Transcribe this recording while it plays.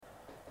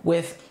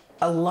With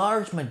a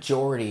large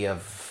majority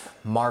of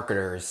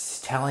marketers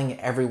telling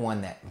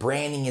everyone that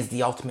branding is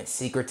the ultimate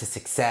secret to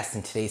success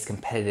in today's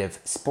competitive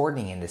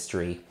sporting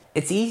industry,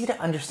 it's easy to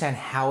understand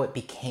how it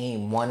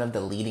became one of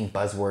the leading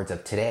buzzwords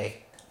of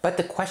today. But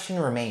the question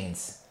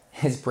remains,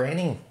 is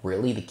branding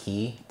really the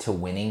key to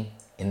winning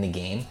in the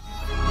game?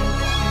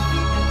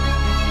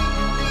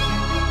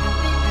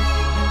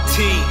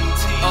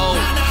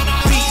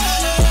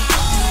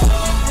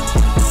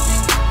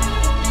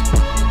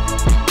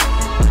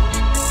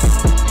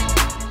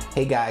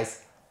 Hey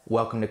guys,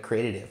 welcome to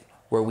Creative,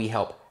 where we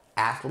help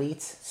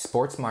athletes,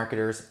 sports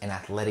marketers, and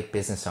athletic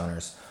business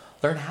owners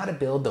learn how to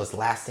build those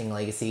lasting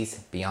legacies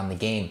beyond the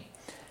game.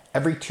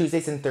 Every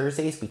Tuesdays and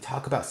Thursdays, we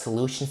talk about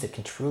solutions that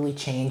can truly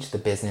change the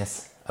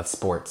business of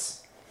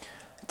sports.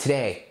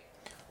 Today,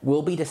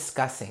 we'll be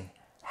discussing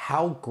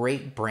how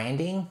great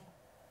branding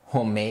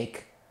will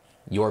make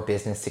your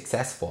business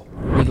successful.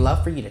 We'd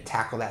love for you to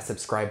tackle that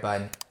subscribe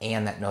button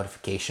and that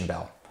notification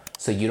bell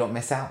so you don't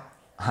miss out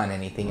on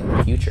anything in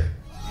the future.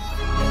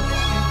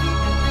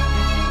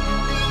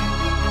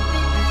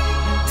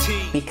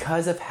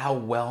 Because of how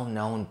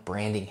well-known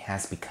branding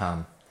has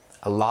become,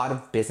 a lot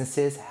of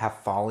businesses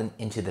have fallen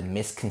into the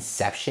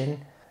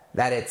misconception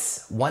that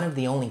it's one of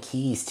the only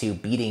keys to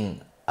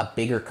beating a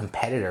bigger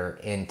competitor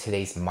in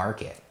today's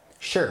market.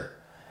 Sure,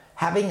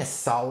 having a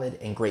solid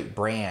and great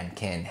brand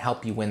can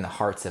help you win the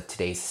hearts of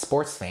today's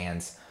sports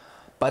fans,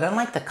 but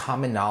unlike the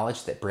common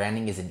knowledge that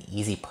branding is an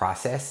easy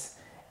process,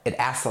 it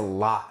asks a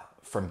lot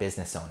from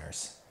business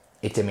owners.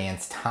 It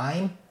demands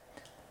time,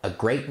 a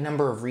great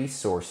number of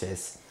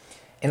resources,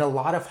 and a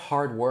lot of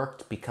hard work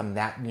to become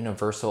that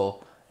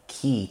universal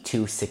key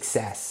to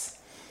success.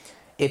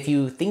 If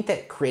you think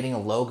that creating a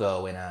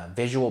logo and a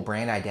visual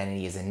brand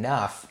identity is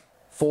enough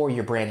for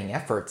your branding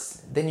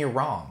efforts, then you're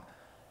wrong.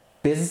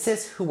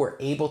 Businesses who were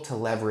able to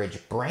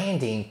leverage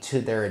branding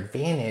to their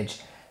advantage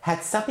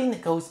had something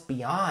that goes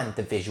beyond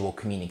the visual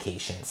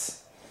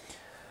communications.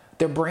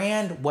 Their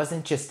brand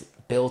wasn't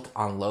just built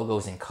on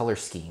logos and color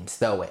schemes,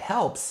 though it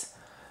helps.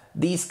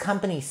 These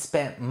companies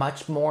spent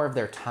much more of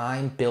their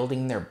time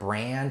building their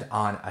brand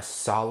on a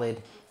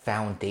solid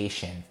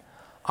foundation,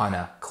 on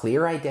a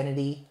clear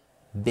identity,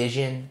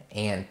 vision,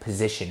 and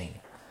positioning.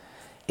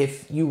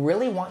 If you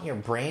really want your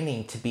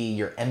branding to be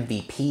your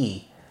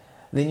MVP,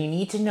 then you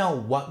need to know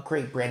what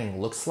great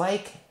branding looks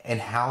like and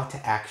how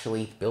to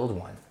actually build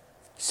one.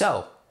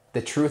 So,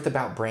 the truth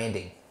about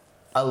branding.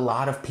 A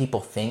lot of people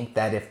think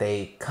that if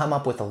they come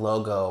up with a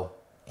logo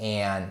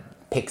and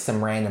pick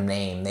some random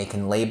name, they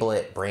can label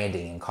it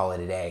branding and call it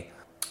a day.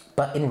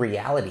 But in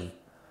reality,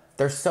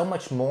 there's so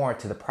much more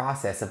to the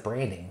process of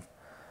branding.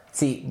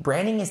 See,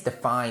 branding is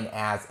defined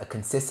as a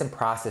consistent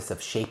process of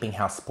shaping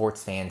how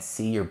sports fans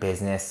see your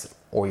business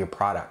or your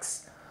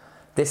products.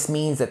 This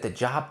means that the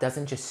job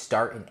doesn't just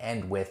start and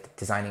end with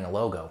designing a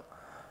logo.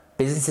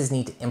 Businesses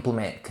need to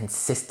implement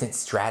consistent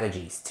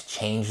strategies to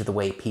change the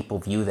way people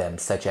view them,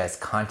 such as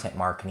content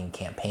marketing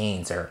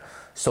campaigns or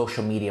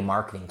social media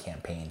marketing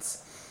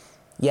campaigns.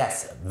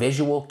 Yes,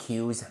 visual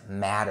cues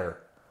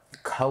matter.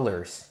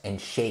 Colors and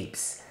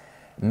shapes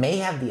may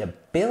have the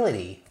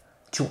ability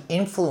to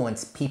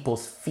influence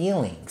people's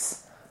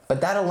feelings, but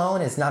that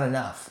alone is not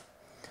enough.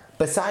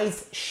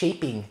 Besides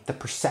shaping the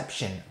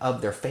perception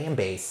of their fan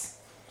base,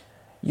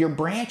 your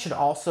brand should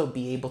also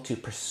be able to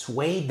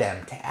persuade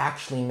them to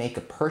actually make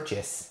a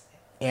purchase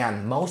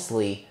and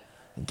mostly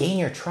gain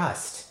your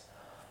trust.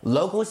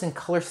 Logos and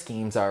color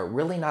schemes are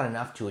really not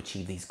enough to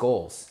achieve these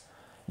goals.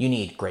 You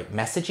need great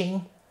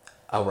messaging,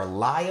 a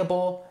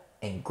reliable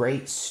and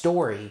great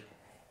story,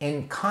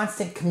 and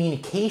constant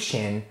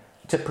communication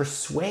to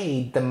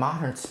persuade the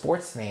modern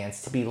sports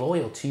fans to be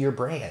loyal to your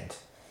brand.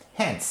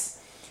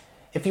 Hence,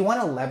 if you want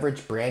to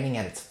leverage branding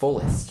at its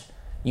fullest,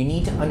 you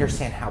need to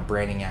understand how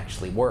branding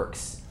actually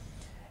works.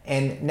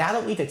 And now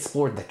that we've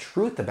explored the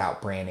truth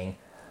about branding,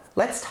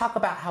 let's talk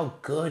about how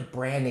good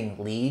branding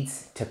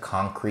leads to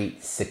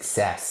concrete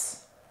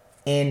success.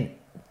 In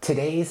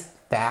today's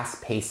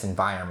fast-paced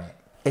environment,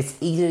 it's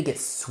easy to get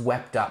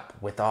swept up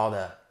with all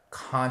the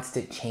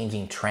constant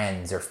changing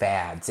trends or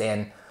fads,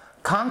 and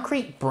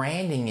concrete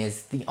branding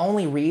is the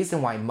only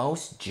reason why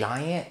most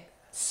giant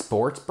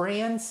sports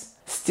brands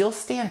still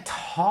stand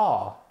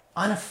tall,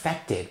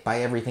 unaffected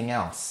by everything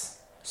else.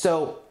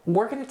 So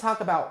we're going to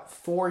talk about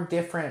 4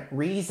 different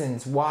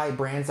reasons why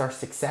brands are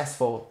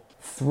successful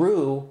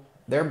through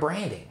their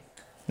branding.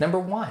 Number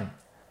 1,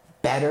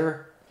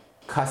 better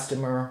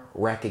customer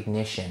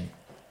recognition.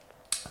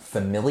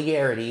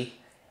 Familiarity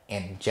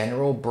and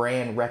general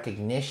brand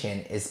recognition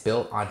is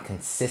built on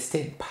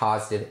consistent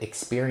positive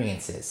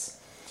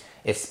experiences.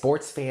 If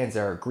sports fans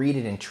are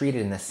greeted and treated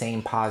in the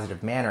same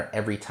positive manner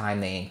every time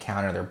they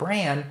encounter their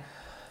brand,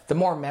 the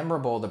more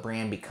memorable the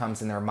brand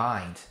becomes in their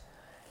mind.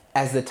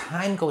 As the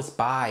time goes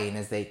by and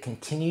as they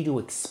continue to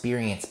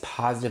experience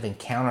positive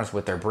encounters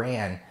with their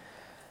brand,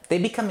 they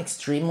become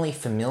extremely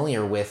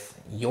familiar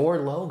with your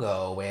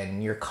logo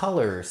and your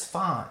colors,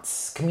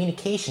 fonts,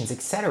 communications,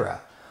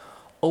 etc.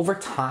 Over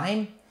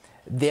time,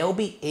 they'll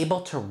be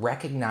able to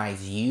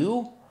recognize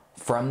you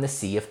from the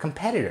sea of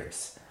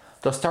competitors.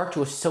 They'll start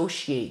to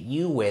associate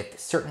you with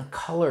certain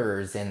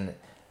colors and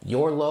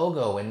your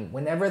logo, and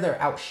whenever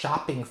they're out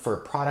shopping for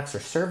products or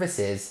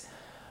services,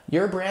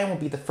 your brand will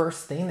be the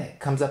first thing that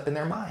comes up in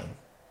their mind.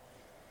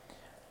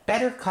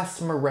 Better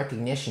customer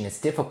recognition is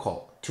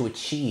difficult to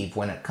achieve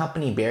when a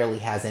company barely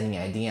has any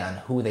idea on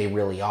who they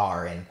really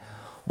are and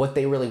what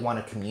they really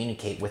want to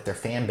communicate with their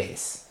fan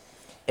base.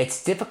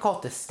 It's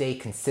difficult to stay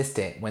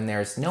consistent when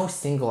there's no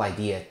single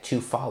idea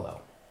to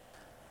follow.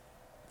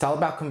 It's all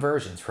about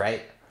conversions,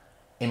 right?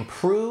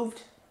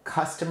 Improved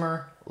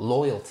customer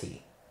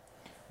loyalty.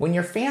 When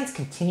your fans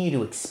continue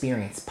to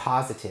experience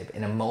positive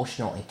and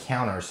emotional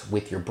encounters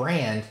with your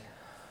brand,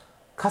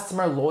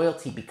 customer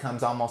loyalty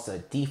becomes almost a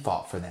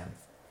default for them.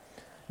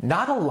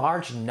 Not a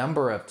large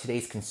number of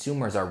today's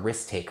consumers are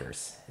risk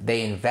takers.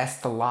 They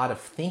invest a lot of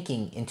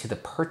thinking into the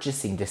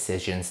purchasing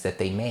decisions that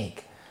they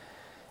make.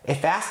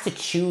 If asked to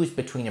choose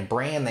between a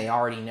brand they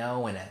already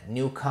know and a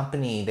new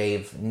company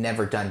they've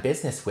never done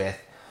business with,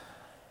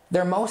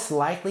 they're most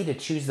likely to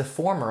choose the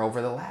former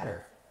over the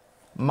latter.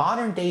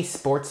 Modern day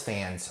sports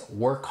fans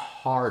work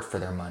hard for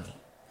their money.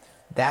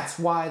 That's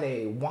why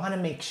they want to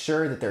make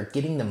sure that they're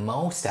getting the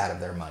most out of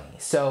their money.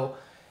 So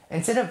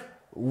instead of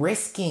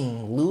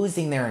risking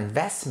losing their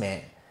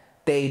investment,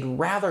 they'd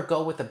rather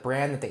go with a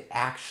brand that they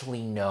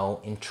actually know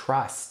and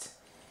trust.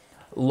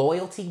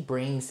 Loyalty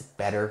brings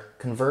better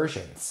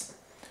conversions.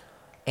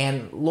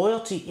 And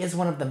loyalty is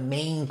one of the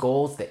main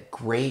goals that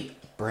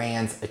great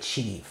brands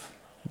achieve.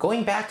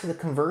 Going back to the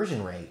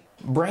conversion rate,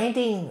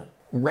 branding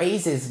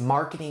raises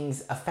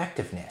marketing's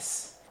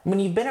effectiveness. When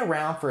you've been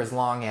around for as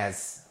long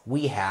as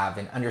we have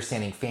in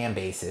understanding fan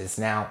bases,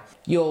 now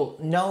you'll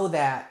know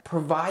that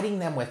providing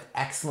them with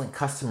excellent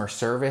customer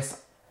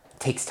service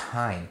takes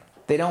time.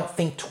 They don't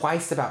think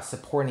twice about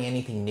supporting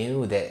anything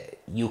new that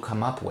you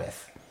come up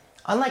with.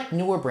 Unlike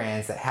newer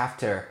brands that have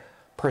to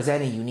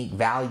present a unique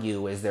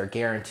value as their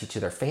guarantee to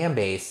their fan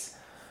base,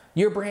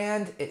 your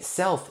brand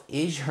itself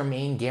is your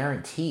main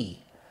guarantee.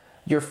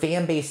 Your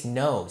fan base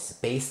knows,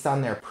 based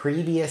on their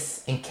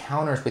previous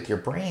encounters with your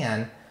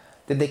brand,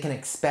 that they can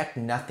expect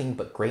nothing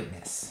but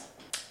greatness.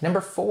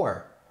 Number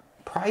 4,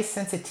 price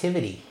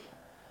sensitivity.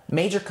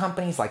 Major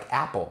companies like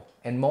Apple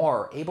and more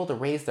are able to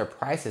raise their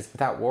prices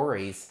without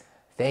worries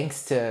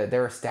thanks to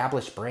their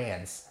established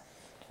brands.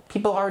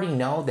 People already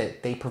know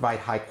that they provide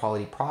high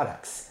quality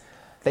products.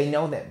 They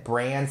know that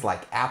brands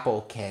like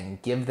Apple can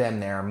give them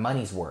their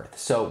money's worth.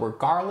 So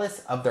regardless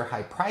of their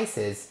high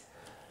prices,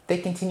 they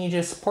continue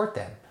to support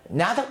them.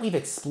 Now that we've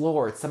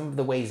explored some of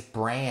the ways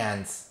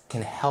brands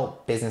can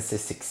help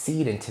businesses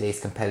succeed in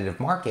today's competitive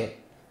market,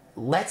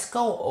 let's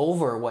go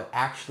over what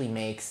actually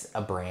makes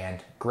a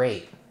brand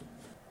great.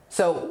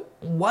 So,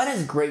 what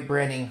does great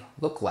branding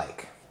look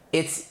like?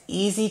 It's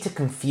easy to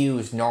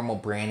confuse normal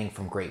branding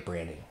from great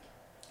branding.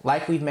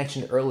 Like we've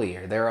mentioned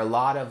earlier, there are a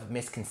lot of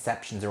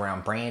misconceptions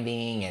around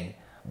branding and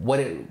what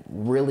it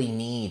really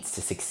needs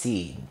to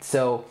succeed.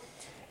 So,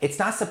 it's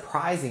not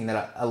surprising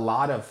that a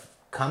lot of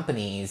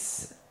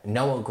companies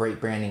know what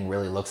great branding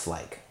really looks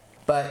like.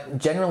 But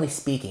generally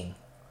speaking,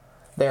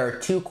 there are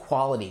 2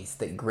 qualities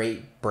that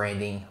great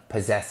branding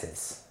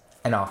possesses: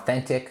 an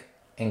authentic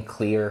and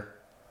clear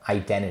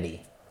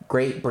identity.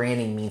 Great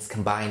branding means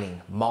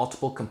combining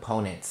multiple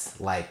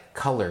components like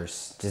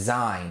colors,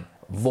 design,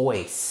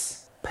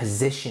 voice,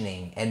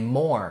 positioning, and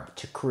more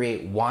to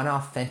create one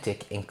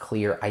authentic and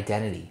clear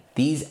identity.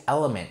 These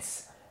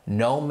elements,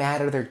 no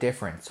matter their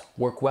difference,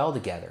 work well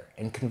together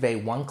and convey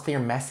one clear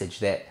message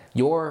that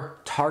your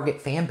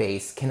target fan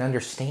base can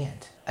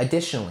understand.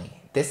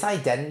 Additionally, this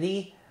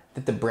identity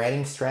that the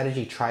branding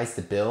strategy tries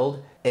to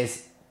build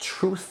is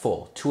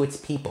truthful to its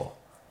people.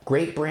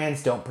 Great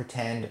brands don't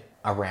pretend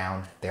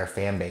around their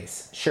fan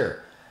base.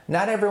 Sure,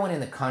 not everyone in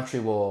the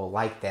country will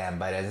like them,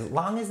 but as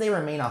long as they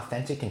remain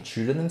authentic and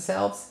true to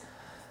themselves,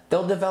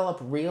 they'll develop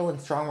real and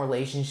strong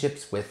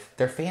relationships with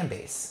their fan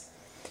base.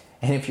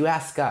 And if you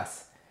ask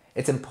us,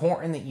 it's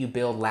important that you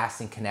build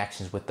lasting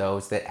connections with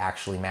those that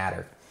actually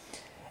matter,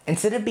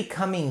 instead of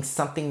becoming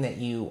something that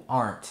you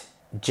aren't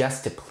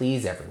just to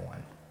please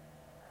everyone.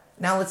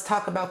 Now let's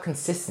talk about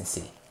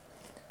consistency.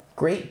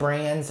 Great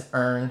brands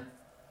earn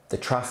the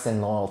trust and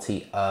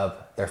loyalty of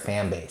their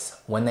fan base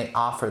when they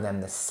offer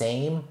them the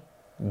same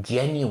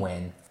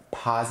genuine,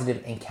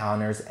 positive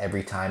encounters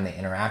every time they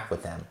interact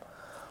with them.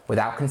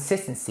 Without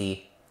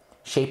consistency,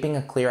 shaping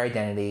a clear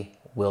identity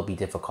will be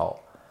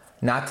difficult.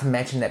 Not to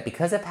mention that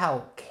because of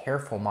how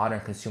careful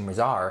modern consumers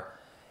are,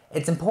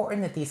 it's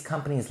important that these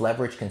companies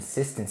leverage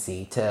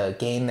consistency to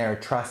gain their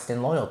trust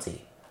and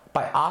loyalty.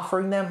 By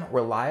offering them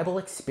reliable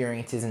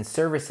experiences and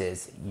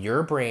services,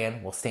 your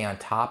brand will stay on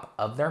top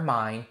of their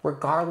mind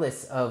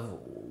regardless of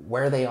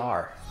where they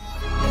are.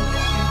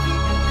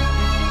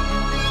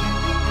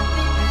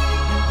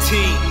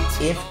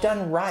 If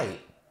done right,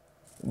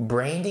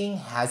 branding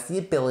has the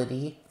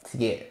ability to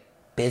get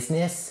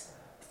business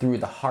through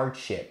the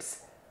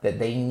hardships that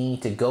they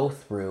need to go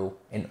through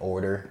in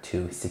order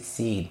to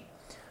succeed.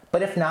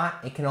 But if not,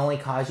 it can only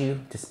cause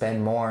you to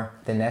spend more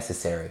than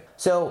necessary.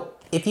 So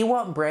if you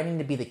want branding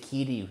to be the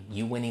key to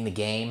you winning the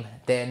game,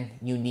 then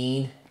you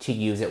need to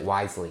use it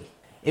wisely.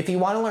 If you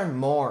want to learn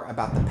more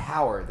about the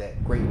power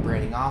that great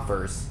branding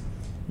offers,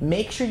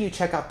 make sure you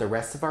check out the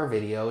rest of our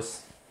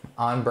videos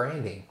on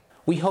branding.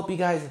 We hope you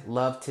guys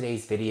loved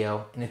today's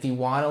video, and if you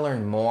want to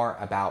learn more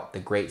about the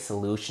great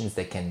solutions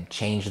that can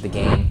change the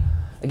game,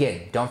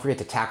 again, don't forget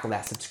to tackle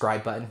that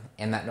subscribe button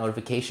and that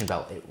notification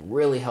bell. It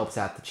really helps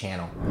out the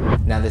channel.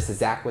 Now, this is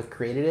Zach with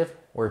Creative,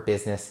 where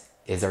business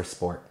is our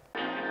sport.